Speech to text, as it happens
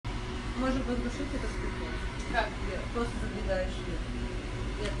Можем подглушить это штуку. Как? Просто задвигаешь ее.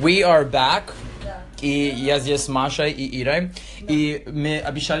 We are back. Да. И я здесь с Машей и Ирой. Да. И мы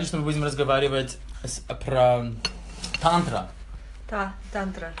обещали, что мы будем разговаривать про тантра.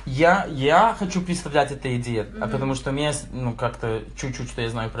 Тантра. Я хочу представлять эту идею, потому что мне, как-то чуть-чуть, что я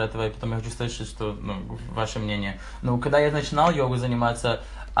знаю про это, и потом я хочу слышать, что, ваше мнение. Когда я начинал йогу заниматься,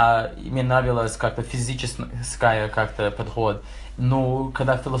 мне нравилось как-то физическая как-то подход.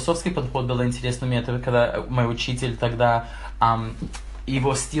 Когда философский подход был интересный мне, это когда мой учитель тогда,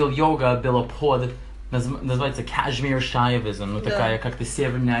 его стиль йога был обход, называется Kashmir Shaivism, такая как-то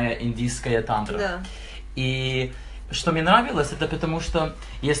северная индийская тантра. Да. И что мне нравилось, это потому что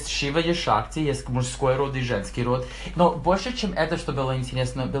есть Шива, есть Шакти, есть мужской род и женский род. Но больше, чем это, что было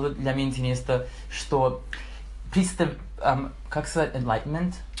интересно, было для меня интересно, что как сказать,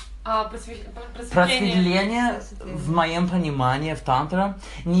 enlightenment? Просветление в моем понимании в тантра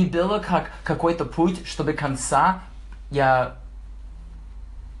не было как какой-то путь, чтобы конца я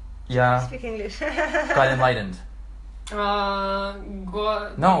Speak English. got enlightened.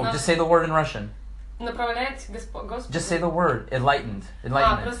 No, just say the word in Russian. Направлять Господь. Just say the word, enlightened.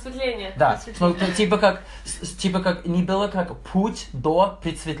 Просветление. Да, типа как не было как путь до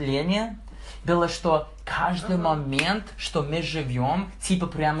просветления, было, что каждый момент, что мы живем, типа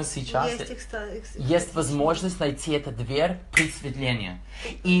прямо сейчас, есть возможность найти эту дверь просветления.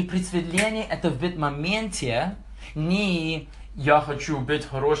 И просветление это в моменте не я хочу быть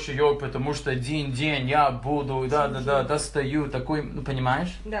хороший йог, потому что один день я буду, достаю, такой,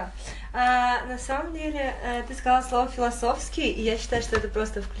 понимаешь? Да. На самом деле, ты сказала слово «философский», и я считаю, что это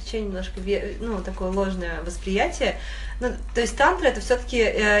просто включение немножко, такое ложное восприятие. То есть тантра — это все-таки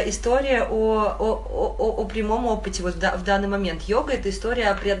история о прямом опыте вот в данный момент. Йога — это история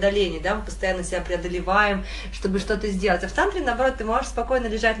о преодолении, да, мы постоянно себя преодолеваем, чтобы что-то сделать. А в тантре, наоборот, ты можешь спокойно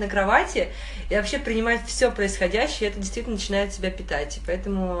лежать на кровати и вообще принимать все происходящее, и это действительно начинает тебя питать. И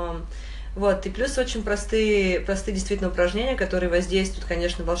поэтому... Вот, и плюс очень простые действительно упражнения, которые воздействуют,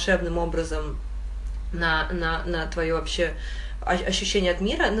 конечно, волшебным образом на твое вообще ощущение от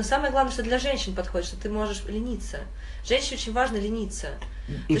мира. Но самое главное, что для женщин подходит, что ты можешь лениться. Женщине очень важно лениться.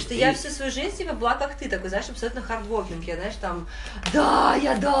 Потому что я всю свою жизнь была как ты, такой, знаешь, абсолютно хардворкинг. Я, знаешь, там, да,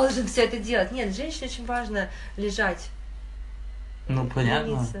 я должен все это делать. Нет, женщине очень важно лежать. Понятно.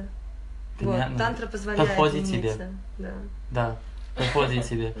 Лениться. Понятно. Вот, тантра позволяет подходит лениться. Тебе. Да. Подходит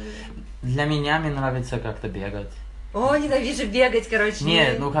тебе. Для меня мне нравится как-то бегать. О, ненавижу бегать, короче.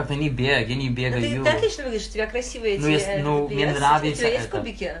 Нет, как-то не бег, я не бегаю. Ты отлично выглядишь, у тебя красивые эти мне нравится. У тебя есть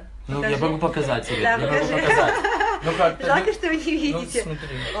кубики? Я могу показать тебе. Да, покажи. Как-то, жалко, что вы не видите.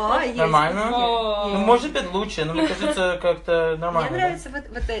 Смотри. Есть. Нормально? Может быть лучше, но мне кажется, как-то нормально. Мне нравятся вот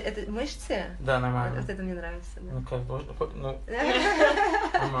это мышцы. Да, нормально. Вот это мне нравится. Да.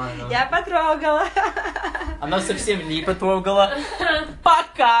 Нормально. Я потрогала. Она совсем не потрогала.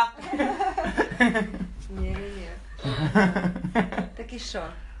 Пока! Не-не-не. Так и шо?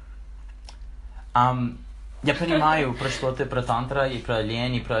 Я понимаю, про что ты, про тантра, и про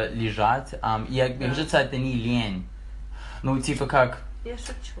лень, и про лежать. Мне кажется, это не лень. Как... Я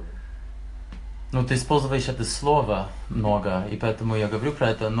шучу. Ты используешь это слово много, и поэтому я говорю про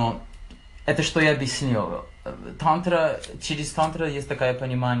это, но это что я объяснил. Через тантра есть такое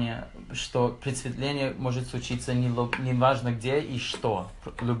понимание, что просветление может случиться не важно где и что,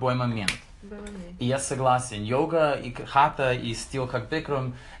 в любой момент. И я согласен. Йога и хата и стиль как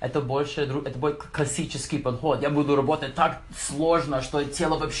Бикрам это больше классический подход. Я буду работать так сложно, что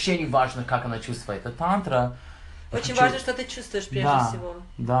тело вообще не важно, как оно чувствует. Это тантра. Очень важно, что ты чувствуешь прежде всего.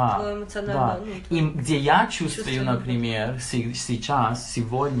 Да. Твое эмоциональное. И где я чувствую, например, сейчас,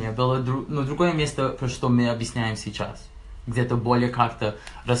 сегодня, было другое место, про что мы объясняем сейчас. Где-то более как-то...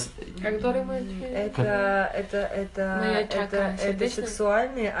 Который мы... Это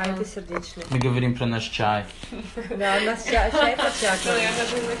сексуальный, а это сердечный. Мы говорим про наш чай. Да, у нас чай это чакра. Я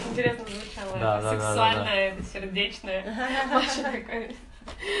даже очень интересно звучало. Сексуальное, это сердечное. Маша такая...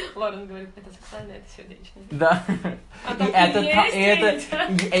 Лорен говорит, это сексуальное, это сердечное. Да.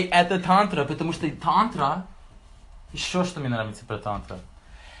 И это тантра, потому что тантра... Еще что мне нравится про тантра.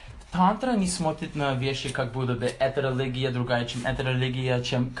 Тантра не смотрит на вещи, как будто бы эта религия другая, чем эта религия,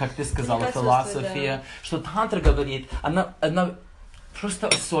 чем, как ты сказала, философия. Да. Что тантра говорит, она просто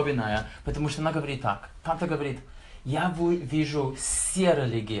особенная, потому что она говорит так. Тантра говорит, я вижу все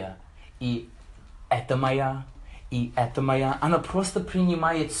религии, и это моя, и это моя. Она просто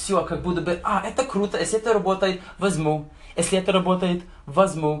принимает все, как будто бы, это круто, если это работает, возьму. Если это работает,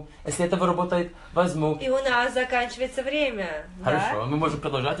 возьму. Если это работает, возьму. И у нас заканчивается время. Хорошо, да? мы можем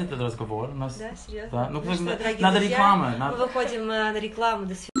продолжать этот разговор. У нас... Да, серьезно. Да. Надо реклама. Мы выходим на рекламу.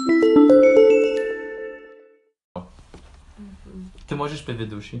 До свидания. Ты можешь быть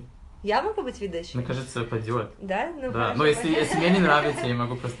ведущей? Я могу быть ведущей? Мне кажется, пойдет. Да? Ну, да. Но если мне не нравится, я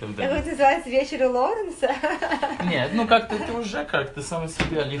могу просто удалить. Как это называется, вечер у Лоуренса? Нет, ну как-то ты уже как-то сама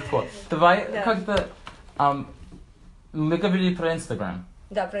себе легко. Давай как-то... мы говорили про Инстаграм.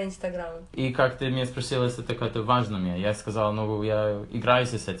 Да, про Инстаграм. И как ты меня спросила, если это как-то важно мне. Я сказала, ну я играюсь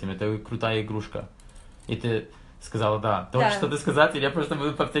с этим, это крутая игрушка. И ты сказала, да. Хочешь что-то сказать, или я просто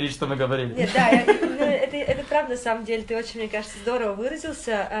буду повторить, что мы говорили? Нет, да, это правда, на самом деле, ты очень, мне кажется, здорово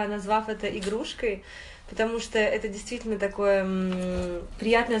выразился, назвав это игрушкой, потому что это действительно такое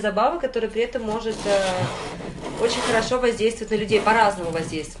приятная забава, которая при этом может очень хорошо воздействовать на людей, по-разному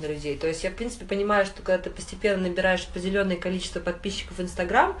воздействовать на людей. То есть я, в принципе, понимаю, что когда ты постепенно набираешь определенное количество подписчиков в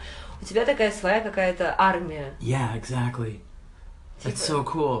Инстаграм, у тебя такая своя какая-то армия. Yeah, exactly. It's so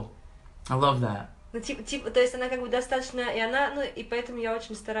cool. I love that. Ну, то есть она как бы достаточно, и она, ну, и поэтому я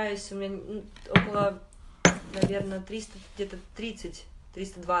очень стараюсь, у меня около, наверное, 320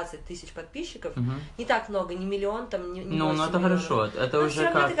 тысяч подписчиков, не так много, не миллион, там, не ну, это миллионов. хорошо, это но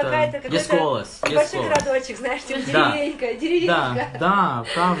уже как-то... Есть голос, большой городочек, знаешь, типа деревенька. Да,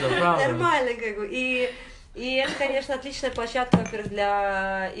 правда. Нормально, как бы, и это, конечно, отличная площадка, во-первых,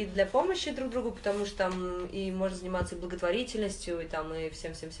 для помощи друг другу, потому что там и можно заниматься и благотворительностью, и там и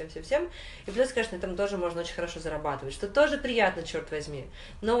всем. И плюс, конечно, там тоже можно очень хорошо зарабатывать, что тоже приятно, черт возьми.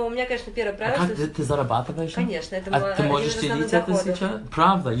 Но у меня, конечно, первое правило... А как ты зарабатываешь? Конечно, это ты можешь делить это сейчас?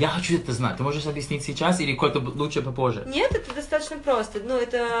 Правда? Я хочу это знать. Ты можешь объяснить сейчас или как-то лучше попозже? Нет, это достаточно просто. Ну,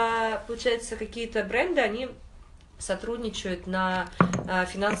 это, получается, какие-то бренды, они сотрудничают на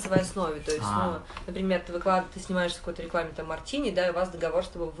финансовой основе. То есть, ну, например, ты снимаешь какой-то рекламе там Мартини, да, и у вас договор,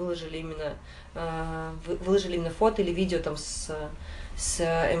 чтобы вы выложили именно фото или видео там с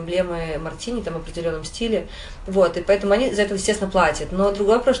эмблемой Мартини, там, в определенном стиле. Вот, и поэтому они за это, естественно, платят. Но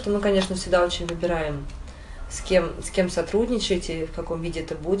другой вопрос, что мы, конечно, всегда очень выбираем, с кем сотрудничать и в каком виде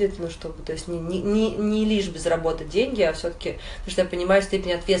это будет, ну, чтобы, то есть не лишь бы заработать деньги, а все-таки, потому что я понимаю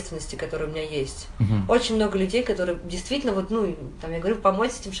степень ответственности, которая у меня есть. Очень много людей, которые действительно, вот, ну, там, я говорю,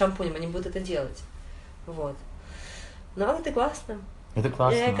 помочь с этим шампунем, они будут это делать. Вот. Но это классно. Это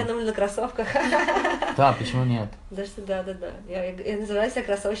классно. Я экономлю на кроссовках. Да, почему нет? Да, что да. Я называю себя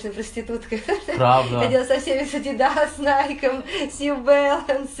кроссовочной проституткой. Правда. Я делаю со всеми с Adidas, с Nike, New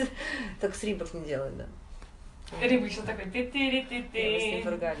Balance. Только с Reebok не делаю, да. Рыба еще такой ты-ты-ты-ты.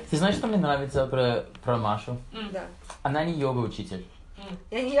 Ты знаешь, что мне нравится про Машу? Да. Она не йога-учитель.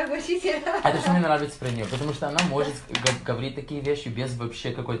 Я не йога-учитель. Это что мне нравится про нее, потому что она может говорить такие вещи без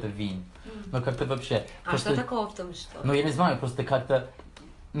вообще какой-то вин. Ну как-то вообще. А просто... что такого в том, что? Ну я не знаю, просто как-то...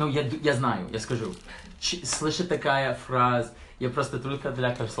 Ну я знаю, я скажу. Слышит такая фраза, я просто только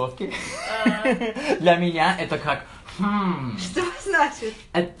для кроссовки. Для меня это как... Что значит?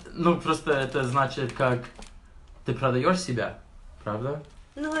 Ну просто это значит как... Ты продаешь себя, правда?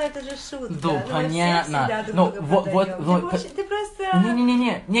 Ну, это же шутка. Ну, понятно. Ну, вот, ты просто...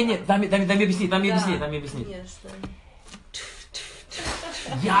 Не, дай мне объяснить. Конечно.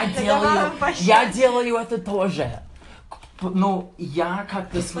 Я делаю это тоже. Ну, я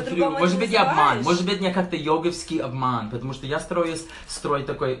как-то смотрю, может быть, я обман, может быть, я как-то йоговский обман, потому что я строю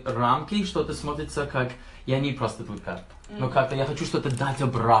такой рамки, что-то смотрится как... Я не проститутка. Но как-то я хочу что-то дать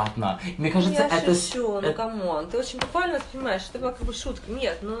обратно. Мне кажется, это... Я шучу, ну камон, ты очень буквально понимаешь, это была как бы шутка.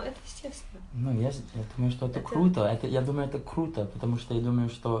 Нет, ну это естественно. Ну, я думаю, что это круто. Я думаю, это круто, потому что я думаю,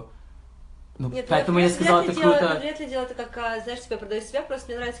 что... Ну, нет, поэтому я сказала, это круто. Вряд ли дело это как, знаешь, тебя продаю себя, просто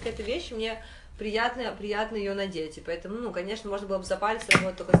мне нравится какая-то вещь, мне приятно ее надеть. И поэтому, ну, конечно, можно было бы запариться,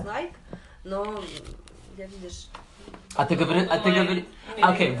 работать только с Nike, но, я видишь... А ты говоришь...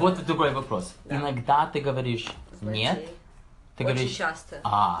 Окей, вот другой вопрос. Да. Иногда ты говоришь нет. Ты очень говоришь... часто.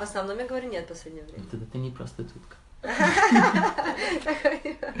 В основном я говорю нет в последнее время. Тогда ты не проститутка.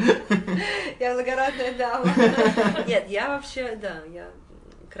 Я благородная дама. Нет, я вообще, да, я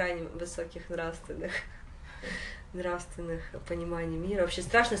крайне высоких нравственных пониманий мира. Вообще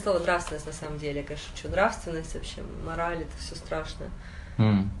страшное слово нравственность на самом деле, я, конечно, шучу. Нравственность, вообще, мораль, это все страшно.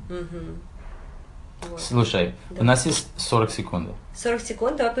 Вот. Слушай, да. У нас есть 40 секунд. 40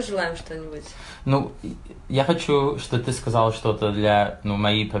 секунд, давай пожелаем что-нибудь. Ну, я хочу, чтобы ты сказал что-то для,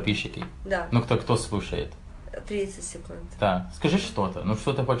 моих подписчиков. Да. Ну, кто слушает. 30 секунд. Да, скажи что-то. Ну,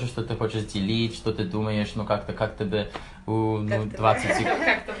 что ты хочешь делить, что ты думаешь, как ты бы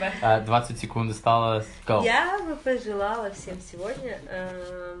 20 секунд осталось. Go. Я бы пожелала всем сегодня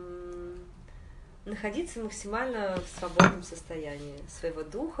находиться максимально в свободном состоянии своего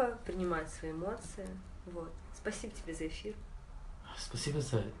духа, принимать свои эмоции. Вот. Спасибо тебе за эфир. Спасибо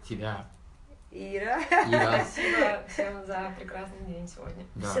за тебя. Ира. Спасибо всем за прекрасный день сегодня.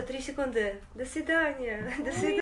 Все, 3 секунды. До свидания. До свидания.